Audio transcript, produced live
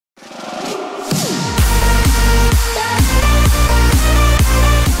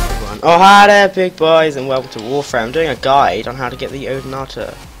Oh, hi there, big boys, and welcome to Warframe. I'm doing a guide on how to get the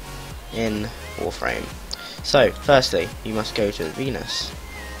Odonata in Warframe. So, firstly, you must go to Venus.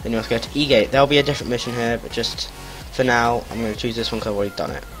 Then you must go to E-Gate. There'll be a different mission here, but just for now, I'm going to choose this one because I've already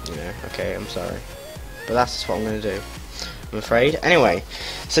done it. You know, okay, I'm sorry. But that's just what I'm going to do, I'm afraid. Anyway,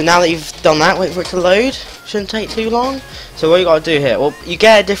 so now that you've done that, wait for it to load. Shouldn't take too long. So what you got to do here, well, you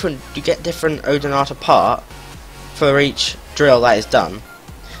get different Odonata part for each drill that is done.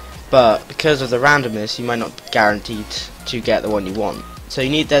 But because of the randomness, you might not be guaranteed to get the one you want. So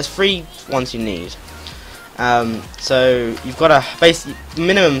there's 3 ones you need. So you've got a basically the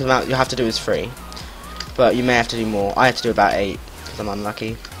minimum amount you have to do is 3, but you may have to do more. I had to do about 8 because I'm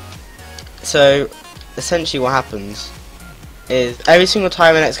unlucky. So essentially, what happens is every single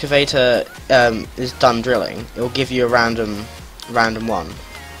time an excavator is done drilling, it will give you a random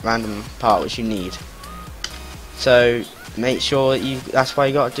part which you need. So make sure that's why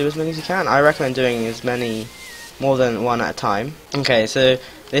you got to do as many as you can. I recommend doing more than one at a time. Okay, so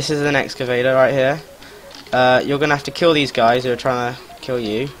this is an excavator right here. You're gonna have to kill these guys who are trying to kill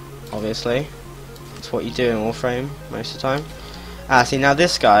you, obviously. That's what you do in Warframe most of the time. See, now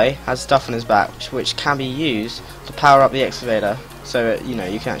this guy has stuff on his back which can be used to power up the excavator, so you know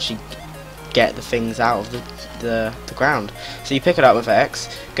you can actually get the things out of the ground. So you pick it up with X,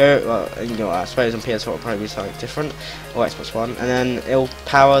 I suppose on PS4 it'll probably be something different, or Xbox One, and then it'll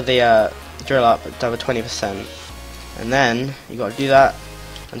power the drill up to over 20%, and then you got to do that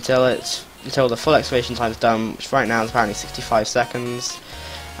until the full excavation time is done, which right now is apparently 65 seconds,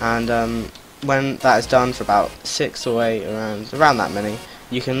 and when that is done for about 6 or 8, around that many,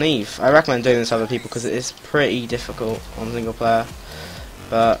 you can leave. I recommend doing this with other people because it is pretty difficult on single player,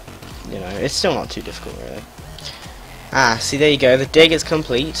 but you know, it's still not too difficult really. See, there you go, the dig is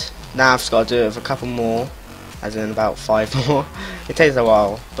complete. Now I've just got to do it with a couple more, as in about 5 more. It takes a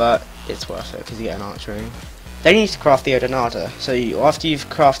while, but it's worth it because you get an Archwing. Then you need to craft the Odonata. So after you've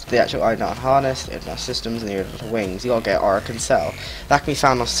crafted the actual Odonata harness, the Odonata systems, and the Odonata wings, you got to get Auric and Cell. That can be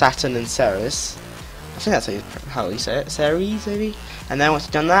found on Saturn and Ceres. I think that's how you say it, Ceres maybe. And then once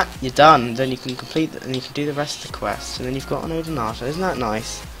you've done that, you're done. Then you can and you can do the rest of the quest. And then you've got an Odonata. Isn't that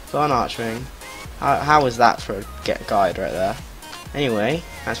nice? Got an Archwing. How was that for a guide right there? Anyway,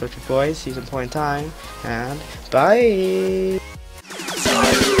 that's what you boys. See some point in time, and bye.